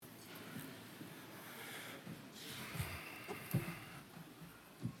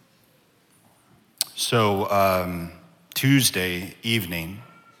Tuesday evening,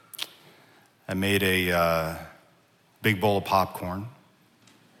 I made a big bowl of popcorn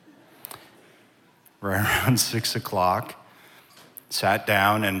right around 6 o'clock, sat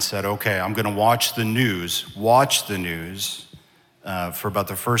down and said, okay, I'm gonna watch the news for about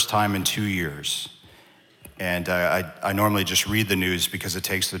the first time in 2 years. And I normally just read the news because it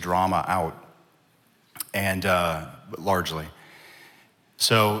takes the drama out, and largely.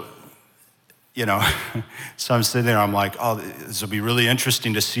 So, so I'm sitting there, I'm like, oh, this will be really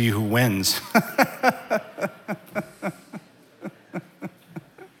interesting to see who wins.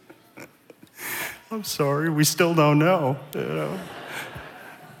 I'm sorry, we still don't know.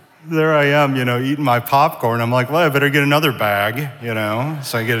 There I am, eating my popcorn. I'm like, well, I better get another bag,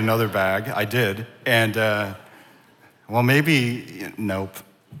 So I get another bag. I did. And, well, maybe, nope.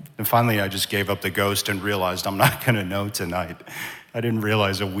 And finally, I just gave up the ghost and realized I'm not going to know tonight. I didn't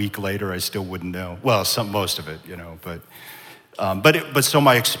realize a week later I still wouldn't know. Well, most of it, But so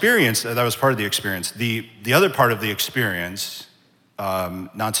my experience, that was part of the experience. The other part of the experience,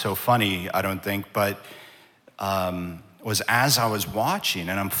 not so funny, I don't think, but was as I was watching,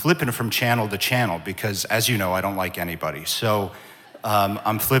 and I'm flipping from channel to channel because, as you know, I don't like anybody. So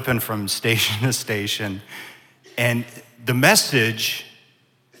I'm flipping from station to station, and the message,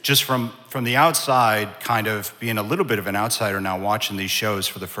 just from the outside, kind of being a little bit of an outsider now watching these shows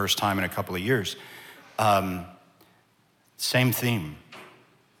for the first time in a couple of years, same theme: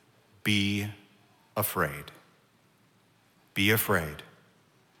 be afraid. Be afraid.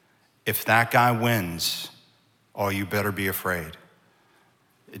 If that guy wins, oh, you better be afraid.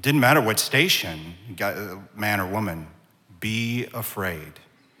 It didn't matter what station, man or woman, be afraid.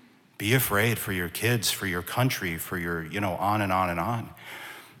 Be afraid for your kids, for your country, for your, on and on and on.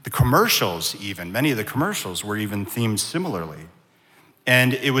 The commercials even, many of the commercials were even themed similarly.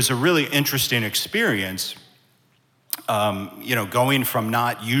 And it was a really interesting experience, going from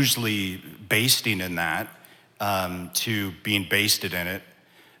not usually basting in that to being basted in it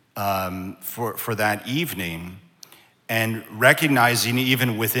for that evening, and recognizing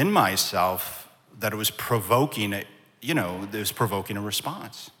even within myself that it was provoking, it was provoking a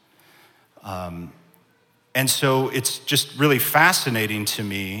response. And so it's just really fascinating to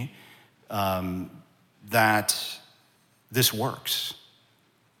me that this works.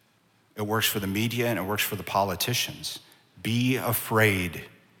 It works for the media and it works for the politicians. Be afraid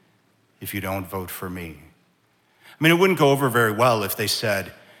if you don't vote for me. I mean, it wouldn't go over very well if they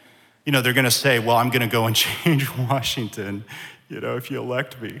said, they're gonna say, well, I'm gonna go and change Washington, if you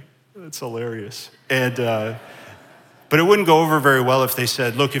elect me. That's hilarious. And, but it wouldn't go over very well if they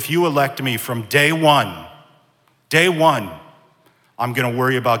said, look, if you elect me from day one, I'm gonna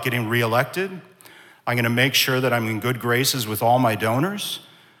worry about getting reelected. I'm gonna make sure that I'm in good graces with all my donors.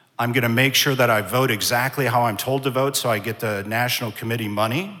 I'm gonna make sure that I vote exactly how I'm told to vote so I get the National Committee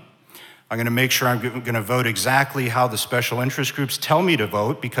money. I'm gonna make sure I'm gonna vote exactly how the special interest groups tell me to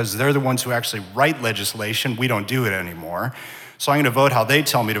vote, because they're the ones who actually write legislation. We don't do it anymore. So I'm gonna vote how they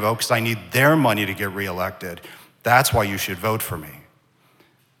tell me to vote because I need their money to get reelected. That's why you should vote for me.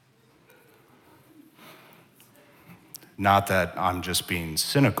 Not that I'm just being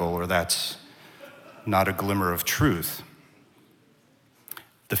cynical or that's not a glimmer of truth.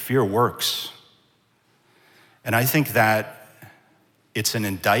 The fear works. And I think that it's an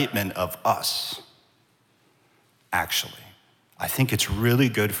indictment of us, actually. I think it's really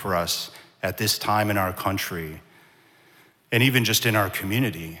good for us at this time in our country, and even just in our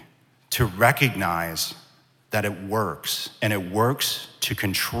community, to recognize that it works, and it works to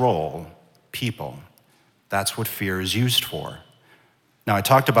control people. That's what fear is used for. Now, I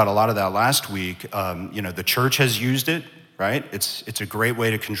talked about a lot of that last week. The church has used it, right? It's a great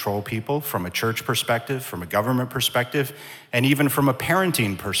way to control people from a church perspective, from a government perspective, and even from a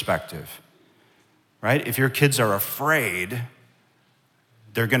parenting perspective, right? If your kids are afraid,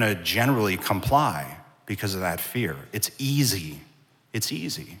 they're gonna generally comply because of that fear. It's easy.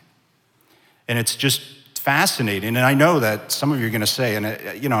 And it's just fascinating. And I know that some of you are gonna say, and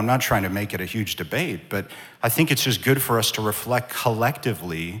I'm not trying to make it a huge debate, but I think it's just good for us to reflect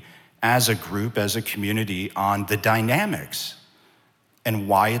collectively as a group, as a community, on the dynamics and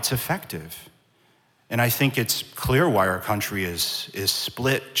why it's effective. And I think it's clear why our country is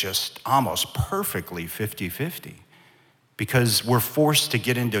split just almost perfectly 50-50, because we're forced to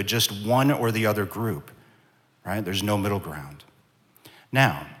get into just one or the other group, right? There's no middle ground.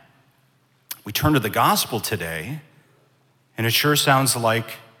 Now, we turn to the gospel today, and it sure sounds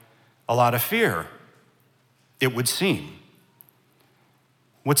like a lot of fear, it would seem.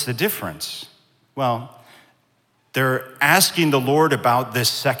 What's the difference? Well, They're asking the Lord about this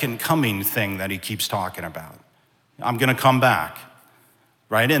second coming thing that he keeps talking about. I'm going to come back,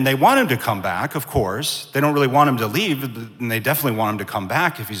 right? And they want him to come back, of course. They don't really want him to leave, and they definitely want him to come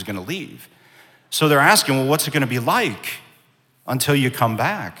back if he's going to leave. So they're asking, well, what's it going to be like until you come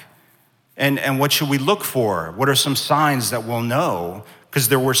back? And what should we look for? What are some signs that we'll know? Because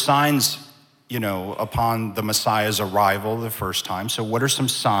there were signs, upon the Messiah's arrival the first time. So what are some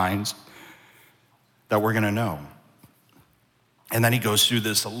signs that we're going to know? And then he goes through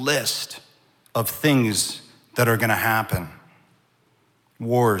this list of things that are going to happen.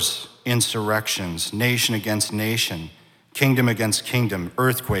 Wars, insurrections, nation against nation, kingdom against kingdom,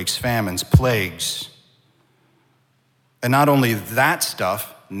 earthquakes, famines, plagues. And not only that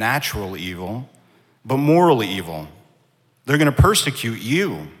stuff, natural evil, but moral evil. They're going to persecute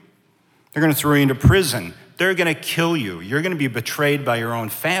you. They're going to throw you into prison. They're going to kill you. You're going to be betrayed by your own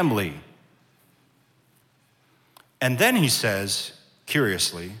family. And then he says,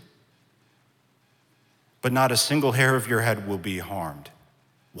 curiously, but not a single hair of your head will be harmed.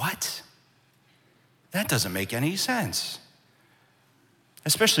 What? That doesn't make any sense.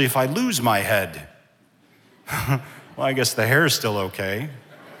 Especially if I lose my head. Well, I guess the hair is still okay.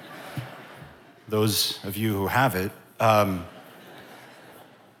 Those of you who have it.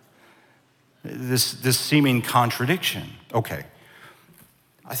 This seeming contradiction. Okay.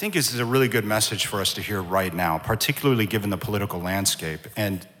 I think this is a really good message for us to hear right now, particularly given the political landscape.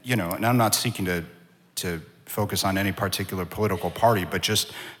 And, and I'm not seeking to focus on any particular political party, but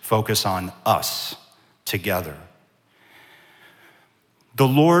just focus on us together. The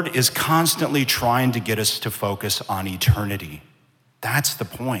Lord is constantly trying to get us to focus on eternity. That's the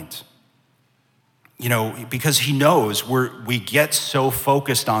point. Because he knows we get so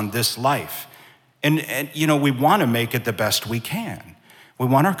focused on this life. And we want to make it the best we can. We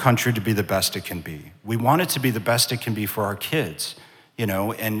want our country to be the best it can be. We want it to be the best it can be for our kids,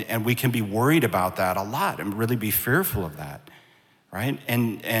 and we can be worried about that a lot and really be fearful of that, right?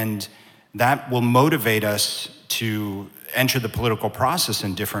 And that will motivate us to enter the political process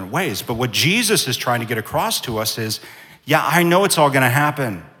in different ways. But what Jesus is trying to get across to us is, yeah, I know it's all going to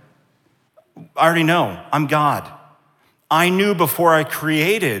happen. I already know. I'm God. I knew before I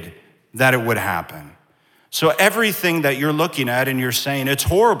created that it would happen. So everything that you're looking at and you're saying, it's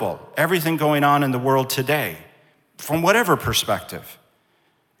horrible, everything going on in the world today, from whatever perspective,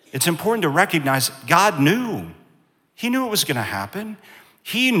 it's important to recognize God knew. He knew it was going to happen.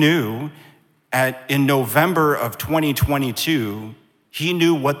 He knew in November of 2022, he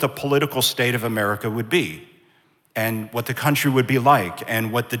knew what the political state of America would be and what the country would be like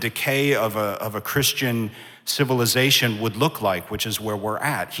and what the decay of a Christian civilization would look like, which is where we're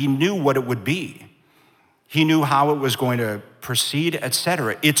at. He knew what it would be. He knew how it was going to proceed,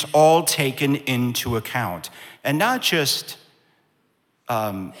 etc. It's all taken into account. And not just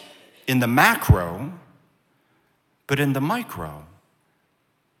in the macro, but in the micro.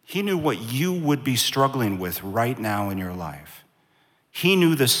 He knew what you would be struggling with right now in your life. He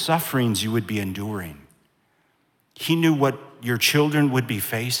knew the sufferings you would be enduring. He knew what your children would be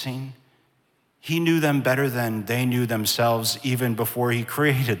facing. He knew them better than they knew themselves even before he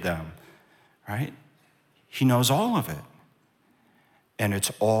created them, right? He knows all of it. And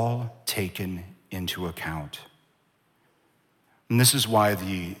it's all taken into account. And this is why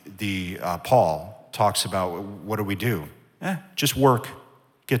the Paul talks about, what do we do? Just work.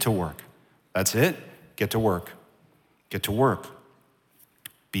 Get to work. That's it. Get to work. Get to work.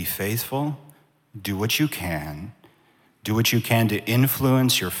 Be faithful. Do what you can. Do what you can to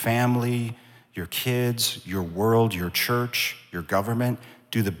influence your family, your kids, your world, your church, your government.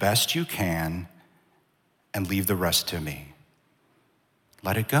 Do the best you can and leave the rest to me.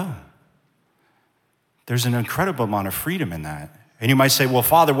 Let it go. There's an incredible amount of freedom in that. And you might say, well,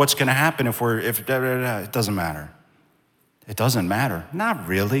 Father, what's going to happen if it doesn't matter. It doesn't matter. Not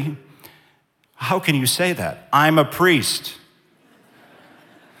really. How can you say that? I'm a priest.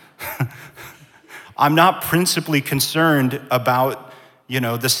 I'm not principally concerned about,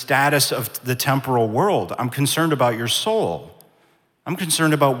 the status of the temporal world. I'm concerned about your soul. I'm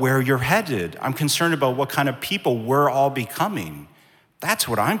concerned about where you're headed. I'm concerned about what kind of people we're all becoming. That's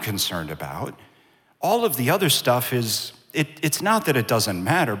what I'm concerned about. All of the other stuff it's not that it doesn't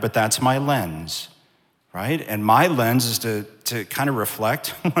matter, but that's my lens, right? And my lens is to kind of reflect,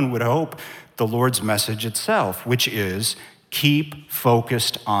 one would hope, the Lord's message itself, which is keep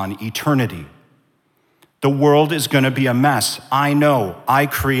focused on eternity. The world is going to be a mess. I know. I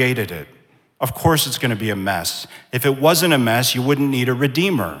created it. Of course it's going to be a mess. If it wasn't a mess, you wouldn't need a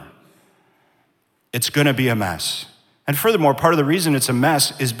redeemer. It's going to be a mess. And furthermore, part of the reason it's a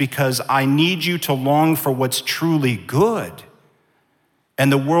mess is because I need you to long for what's truly good.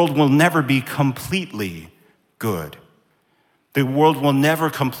 And the world will never be completely good. The world will never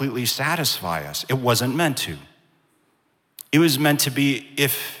completely satisfy us. It wasn't meant to. It was meant to be,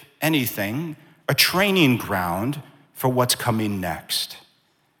 if anything, a training ground for what's coming next.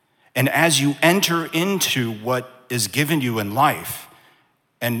 And as you enter into what is given you in life,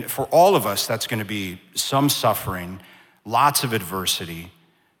 and for all of us, that's going to be some suffering, lots of adversity,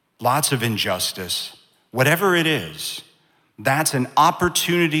 lots of injustice, whatever it is, that's an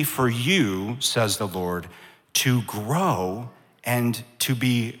opportunity for you, says the Lord, to grow and to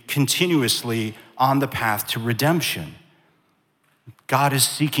be continuously on the path to redemption. God is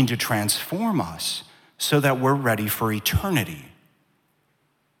seeking to transform us so that we're ready for eternity.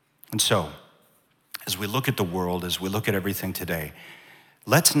 And so, as we look at the world, as we look at everything today,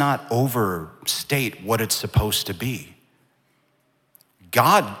 let's not overstate what it's supposed to be.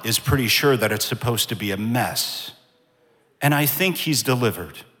 God is pretty sure that it's supposed to be a mess, and I think he's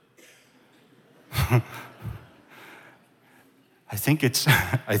delivered. I think it's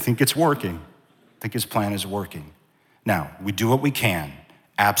working. I think his plan is working. Now, we do what we can,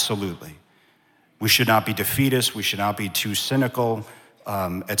 absolutely. We should not be defeatist, we should not be too cynical,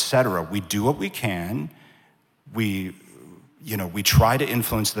 etc. We do what we can. We try to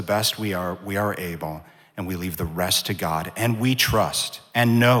influence the best we are able, and we leave the rest to God. And we trust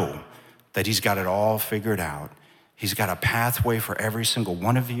and know that he's got it all figured out. He's got a pathway for every single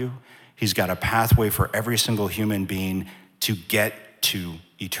one of you. He's got a pathway for every single human being to get to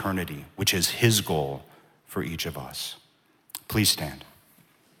eternity, which is his goal for each of us. Please stand.